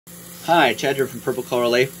Hi, Chad here from Purple Color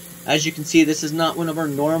Life. As you can see, this is not one of our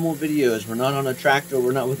normal videos. We're not on a tractor,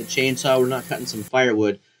 we're not with a chainsaw, we're not cutting some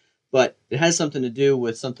firewood, but it has something to do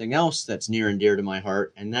with something else that's near and dear to my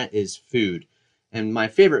heart, and that is food. And my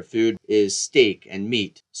favorite food is steak and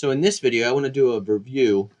meat. So in this video, I want to do a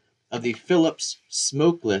review of the Philips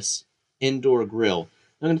Smokeless Indoor Grill.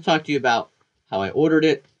 I'm going to talk to you about how I ordered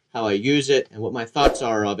it, how I use it, and what my thoughts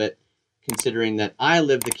are of it, considering that I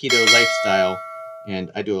live the keto lifestyle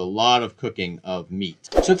and I do a lot of cooking of meat.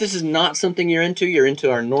 So if this is not something you're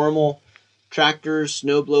into our normal tractors,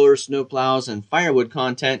 snow blowers, snow plows, and firewood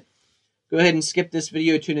content, go ahead and skip this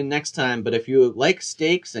video, tune in next time. But if you like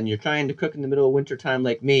steaks and you're trying to cook in the middle of winter time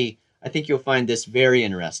like me, I think you'll find this very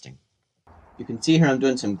interesting. You can see here I'm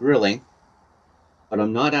doing some grilling, but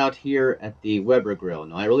I'm not out here at the Weber grill.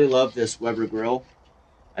 Now I really love this Weber grill.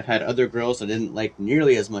 I've had other grills I didn't like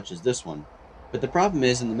nearly as much as this one. But the problem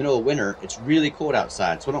is, in the middle of winter, it's really cold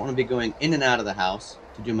outside, so I don't want to be going in and out of the house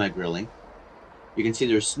to do my grilling. You can see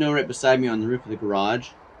there's snow right beside me on the roof of the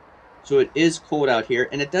garage. So it is cold out here,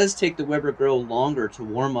 and it does take the Weber grill longer to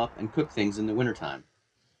warm up and cook things in the wintertime.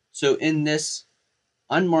 So in this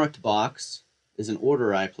unmarked box is an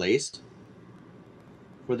order I placed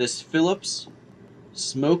for this Philips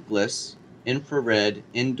Smokeless Infrared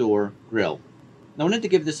Indoor Grill. Now, I wanted to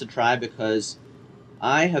give this a try because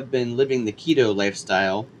I have been living the keto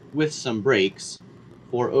lifestyle with some breaks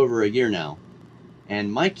for over a year now.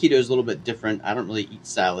 And my keto is a little bit different. I don't really eat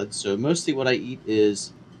salads, so mostly what I eat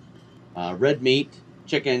is red meat,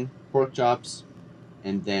 chicken, pork chops,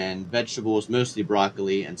 and then vegetables, mostly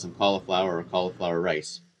broccoli and some cauliflower or cauliflower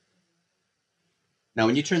rice. Now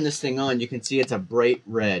when you turn this thing on, you can see it's a bright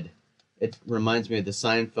red. It reminds me of the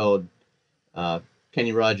Seinfeld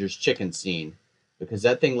Kenny Rogers chicken scene, because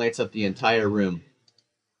that thing lights up the entire room.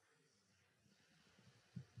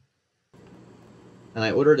 And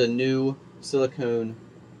I ordered a new silicone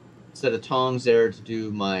set of tongs there to do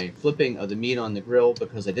my flipping of the meat on the grill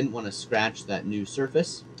because I didn't want to scratch that new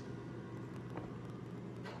surface.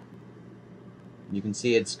 You can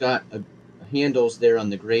see it's got handles there on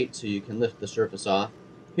the grate so you can lift the surface off.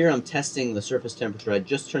 Here I'm testing the surface temperature. I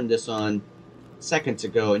just turned this on seconds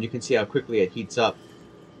ago, and you can see how quickly it heats up.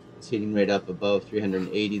 It's heating right up above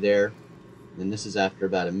 380 there. And this is after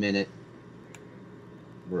about a minute.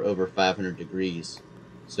 We're over 500 degrees.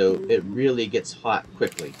 So it really gets hot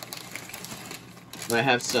quickly. I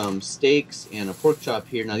have some steaks and a pork chop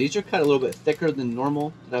here. Now these are cut a little bit thicker than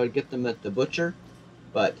normal that I would get them at the butcher,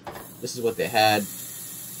 but this is what they had.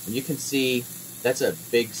 And you can see that's a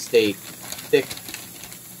big steak, thick,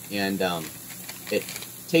 and it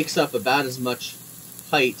takes up about as much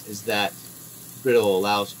height as that griddle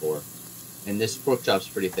allows for. And this pork chop's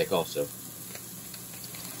pretty thick also.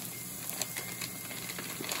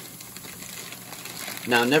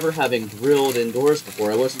 Now, never having grilled indoors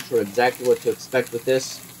before, I wasn't sure exactly what to expect with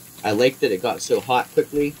this. I liked that it got so hot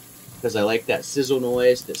quickly because I like that sizzle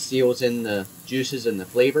noise that seals in the juices and the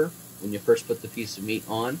flavor when you first put the piece of meat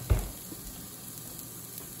on.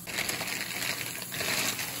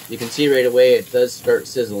 You can see right away it does start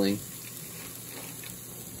sizzling.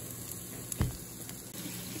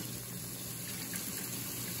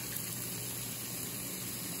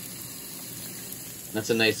 That's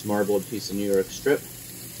a nice marbled piece of New York strip.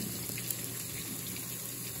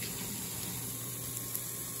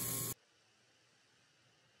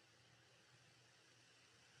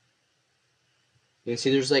 You can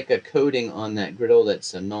see there's like a coating on that griddle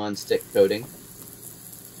that's a non-stick coating.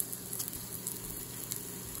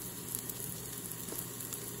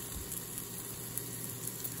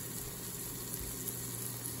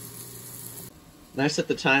 And I set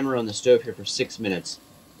the timer on the stove here for 6 minutes.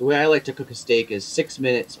 The way I like to cook a steak is 6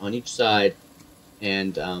 minutes on each side,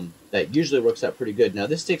 and that usually works out pretty good. Now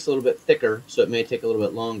this steak's a little bit thicker, so it may take a little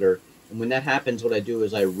bit longer. And when that happens, what I do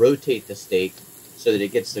is I rotate the steak so that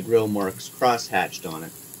it gets the grill marks cross-hatched on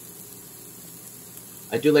it.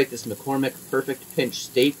 I do like this McCormick Perfect Pinch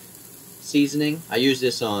Steak seasoning. I use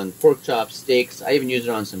this on pork chops, steaks. I even use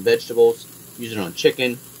it on some vegetables. Use it on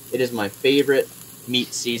chicken. It is my favorite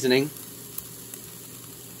meat seasoning.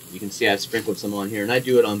 You can see I've sprinkled some on here, and I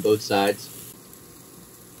do it on both sides.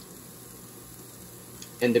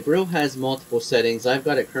 And the grill has multiple settings. I've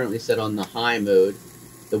got it currently set on the high mode.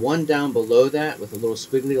 The one down below that with the little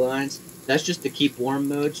squiggly lines, that's just the keep warm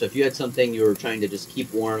mode. So if you had something you were trying to just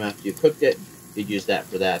keep warm after you cooked it, you'd use that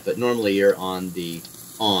for that. But normally you're on the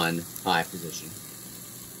on high position.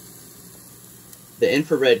 The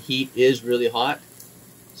infrared heat is really hot.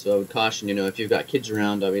 So I would caution, if you've got kids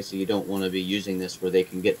around, obviously you don't want to be using this where they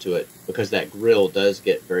can get to it, because that grill does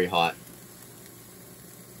get very hot.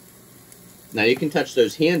 Now you can touch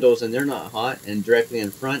those handles and they're not hot, and directly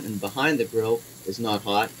in front and behind the grill is not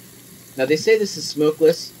hot. Now they say this is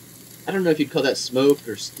smokeless. I don't know if you'd call that smoke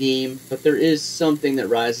or steam, but there is something that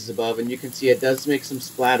rises above, and you can see it does make some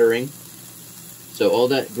splattering. So all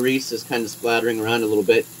that grease is kind of splattering around a little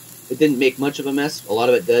bit. It didn't make much of a mess. A lot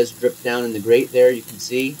of it does drip down in the grate there, you can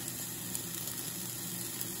see.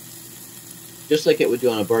 Just like it would do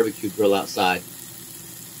on a barbecue grill outside.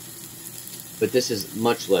 But this is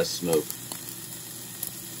much less smoke.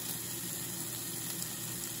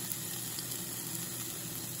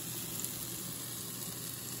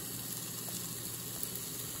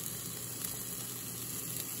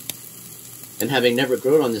 And having never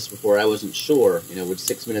grilled on this before, I wasn't sure, would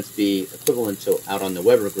 6 minutes be equivalent to out on the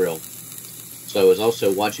Weber grill? So I was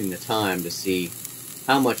also watching the time to see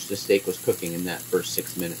how much the steak was cooking in that first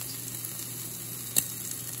 6 minutes.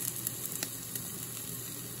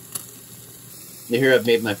 Now here I've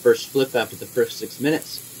made my first flip after the first 6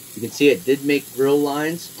 minutes. You can see it did make grill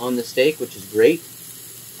lines on the steak, which is great.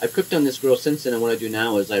 I've cooked on this grill since then, and what I do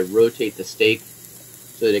now is I rotate the steak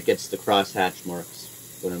so that it gets the cross hatch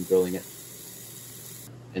marks when I'm grilling it.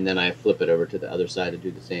 And then I flip it over to the other side to do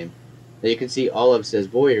the same. Now you can see Olive says,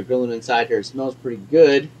 boy, you're grilling inside here. It smells pretty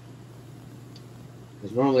good.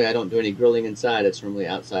 Because normally I don't do any grilling inside. It's normally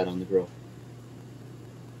outside on the grill.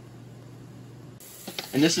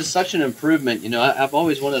 And this is such an improvement. I've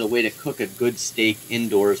always wanted a way to cook a good steak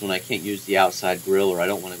indoors when I can't use the outside grill or I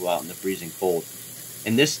don't want to go out in the freezing cold.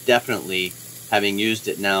 And this definitely, having used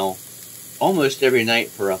it now almost every night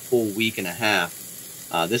for a full week and a half,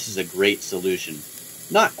 this is a great solution.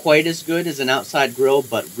 Not quite as good as an outside grill,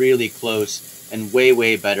 but really close and way,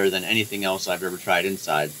 way better than anything else I've ever tried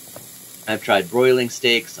inside. I've tried broiling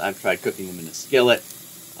steaks. I've tried cooking them in a skillet.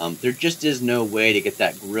 There just is no way to get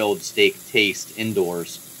that grilled steak taste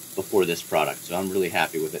indoors before this product, so I'm really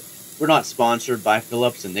happy with it. We're not sponsored by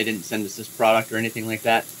Philips, and they didn't send us this product or anything like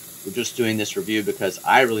that. We're just doing this review because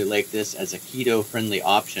I really like this as a keto-friendly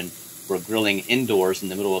option for grilling indoors in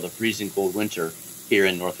the middle of the freezing cold winter here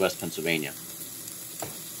in Northwest Pennsylvania.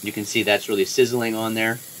 You can see that's really sizzling on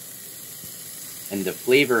there. And the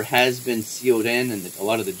flavor has been sealed in, and a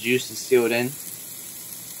lot of the juice is sealed in.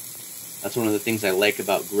 That's one of the things I like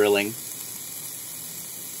about grilling.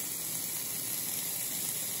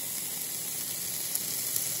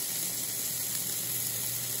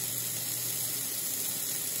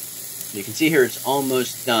 You can see here it's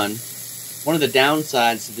almost done. One of the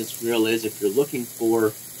downsides to this grill is if you're looking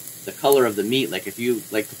for the color of the meat, like if you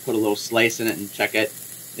like to put a little slice in it and check it,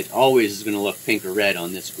 it always is going to look pink or red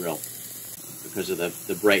on this grill because of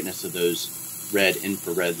the brightness of those red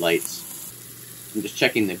infrared lights. I'm just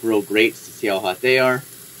checking the grill grates to see how hot they are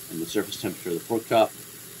and the surface temperature of the pork chop.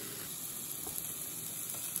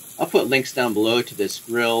 I'll put links down below to this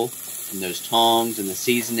grill and those tongs and the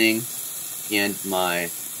seasoning and my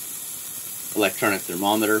electronic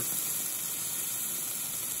thermometer.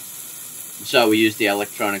 You saw we used the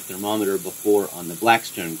electronic thermometer before on the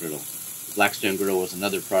Blackstone griddle. The Blackstone griddle was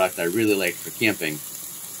another product I really liked for camping.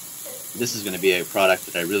 This is going to be a product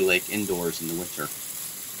that I really like indoors in the winter.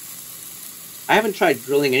 I haven't tried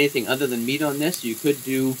grilling anything other than meat on this. You could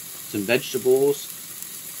do some vegetables,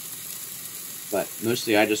 but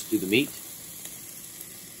mostly I just do the meat.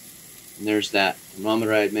 And there's that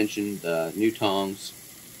thermometer I had mentioned, the new tongs,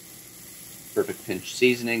 perfect pinch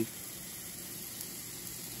seasoning.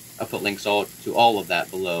 I'll put links to all of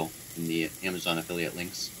that below in the Amazon affiliate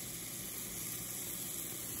links.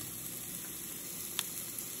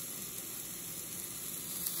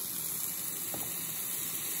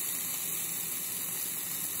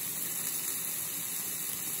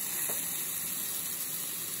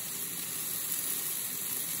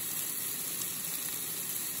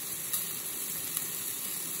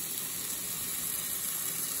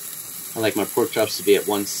 I like my pork chops to be at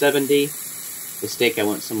 170. The steak I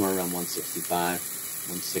went somewhere around 165,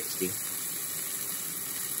 160.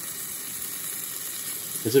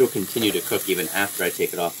 Because it'll continue to cook even after I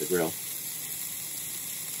take it off the grill.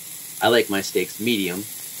 I like my steaks medium,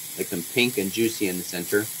 like them pink and juicy in the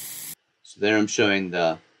center. So there I'm showing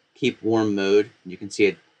the keep warm mode. You can see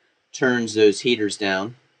it turns those heaters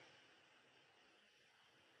down.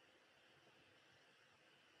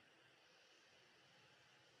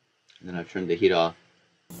 And then I've turned the heat off.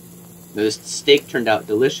 Now this steak turned out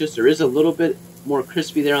delicious. There is a little bit more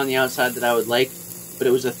crispy there on the outside that I would like, but it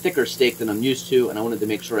was a thicker steak than I'm used to, and I wanted to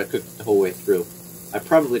make sure I cooked it the whole way through. I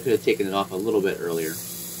probably could have taken it off a little bit earlier.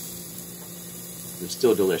 It's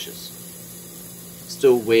still delicious.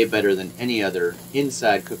 Still way better than any other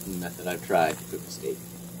inside cooking method I've tried to cook a steak.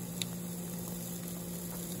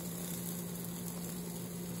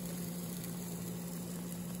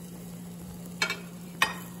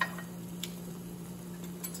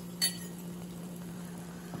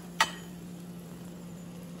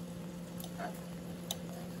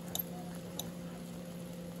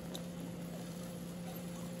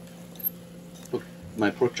 My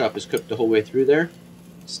pork chop is cooked the whole way through there.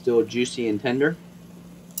 Still juicy and tender.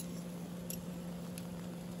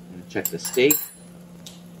 I'm going to check the steak.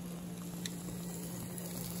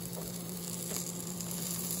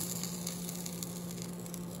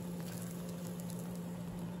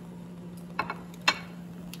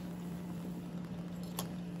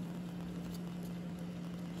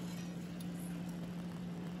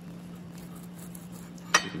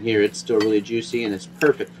 Here it's still really juicy and it's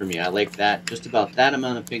perfect for me. I like that, just about that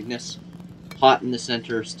amount of pinkness, hot in the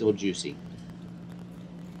center, still juicy.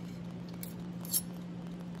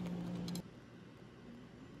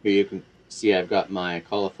 Here you can see I've got my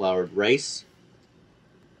cauliflowered rice.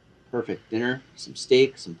 Perfect dinner, some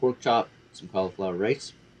steak, some pork chop, some cauliflower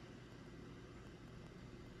rice.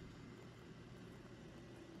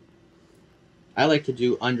 I like to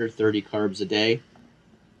do under 30 carbs a day.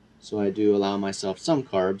 So I do allow myself some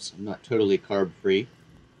carbs. I'm not totally carb free.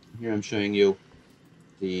 Here I'm showing you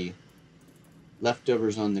the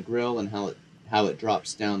leftovers on the grill and how it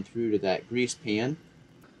drops down through to that grease pan.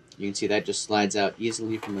 You can see that just slides out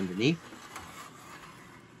easily from underneath.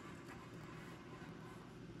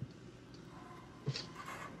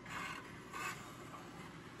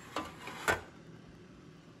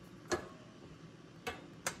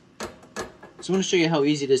 So I want to show you how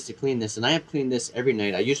easy it is to clean this, and I have cleaned this every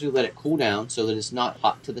night. I usually let it cool down so that it's not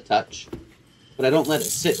hot to the touch, but I don't let it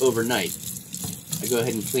sit overnight. I go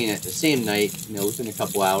ahead and clean it the same night, within a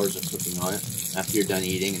couple hours of cooking on it, after you're done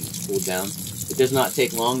eating and it's cooled down. It does not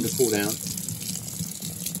take long to cool down.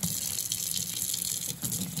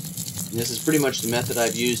 And this is pretty much the method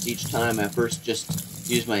I've used each time. I first just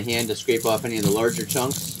use my hand to scrape off any of the larger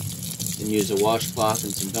chunks, and use a washcloth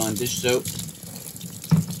and some Dawn dish soap.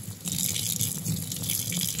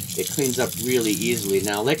 It cleans up really easily.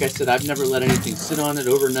 Now, like I said, I've never let anything sit on it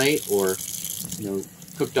overnight or,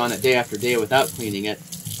 cooked on it day after day without cleaning it.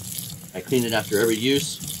 I clean it after every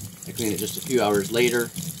use. I clean it just a few hours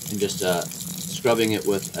later, and just scrubbing it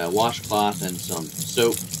with a washcloth and some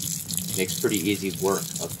soap makes pretty easy work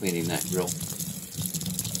of cleaning that grill.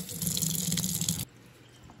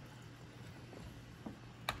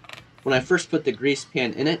 When I first put the grease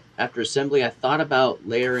pan in it, after assembly, I thought about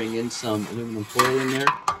layering in some aluminum foil in there,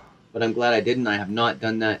 but I'm glad I didn't. I have not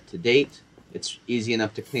done that to date. It's easy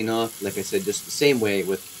enough to clean off, like I said, just the same way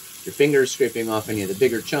with your fingers, scraping off any of the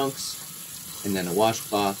bigger chunks, and then a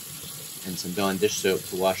washcloth and some Dawn dish soap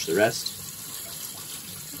to wash the rest.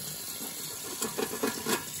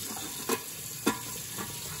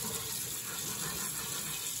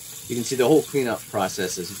 You can see the whole cleanup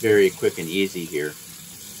process is very quick and easy here.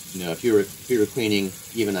 If you were cleaning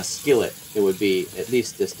even a skillet, it would be at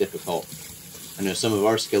least this difficult. I know some of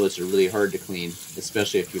our skillets are really hard to clean,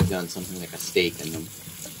 especially if you've done something like a steak in them.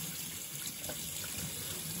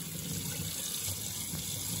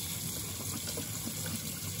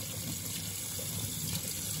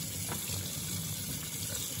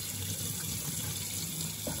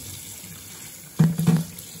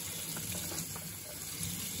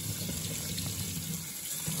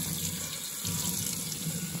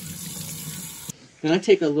 Then I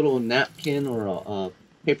take a little napkin or a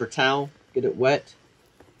paper towel, get it wet,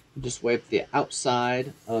 and just wipe the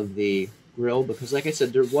outside of the grill, because like I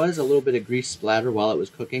said, there was a little bit of grease splatter while it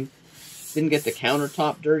was cooking. Didn't get the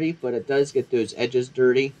countertop dirty, but it does get those edges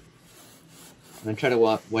dirty. And I try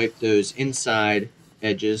to wipe those inside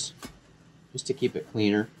edges just to keep it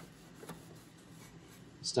cleaner.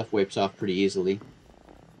 Stuff wipes off pretty easily.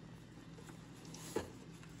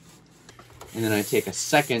 And then I take a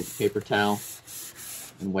second paper towel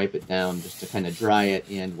and wipe it down just to kind of dry it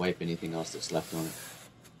and wipe anything else that's left on it.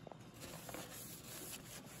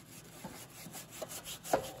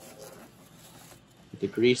 Put the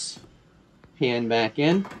grease pan back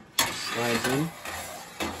in, slides in,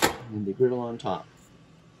 and the griddle on top.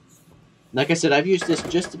 Like I said, I've used this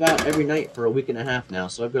just about every night for a week and a half now,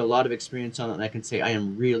 so I've got a lot of experience on it, and I can say I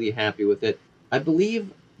am really happy with it. I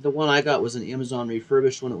believe the one I got was an Amazon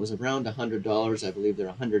refurbished one. It was around $100. I believe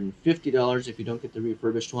they're $150 if you don't get the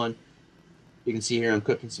refurbished one. You can see here I'm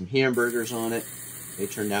cooking some hamburgers on it. They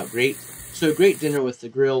turned out great. So great dinner with the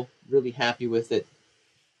grill. Really happy with it.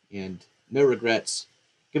 And no regrets.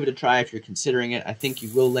 Give it a try if you're considering it. I think you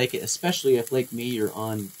will like it, especially if, like me, you're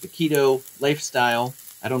on the keto lifestyle.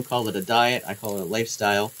 I don't call it a diet. I call it a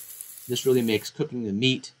lifestyle. This really makes cooking the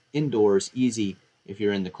meat indoors easy if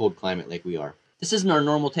you're in the cold climate like we are. This isn't our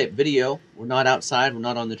normal type video. We're not outside, we're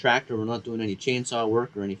not on the tractor, we're not doing any chainsaw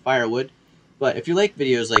work or any firewood. But if you like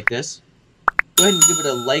videos like this, go ahead and give it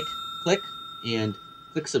a like, click, and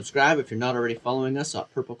click subscribe if you're not already following us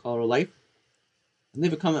at Purple Collar Life. And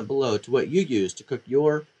leave a comment below to what you use to cook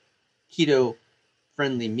your keto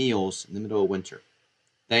friendly meals in the middle of winter.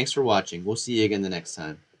 Thanks for watching. We'll see you again the next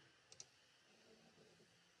time.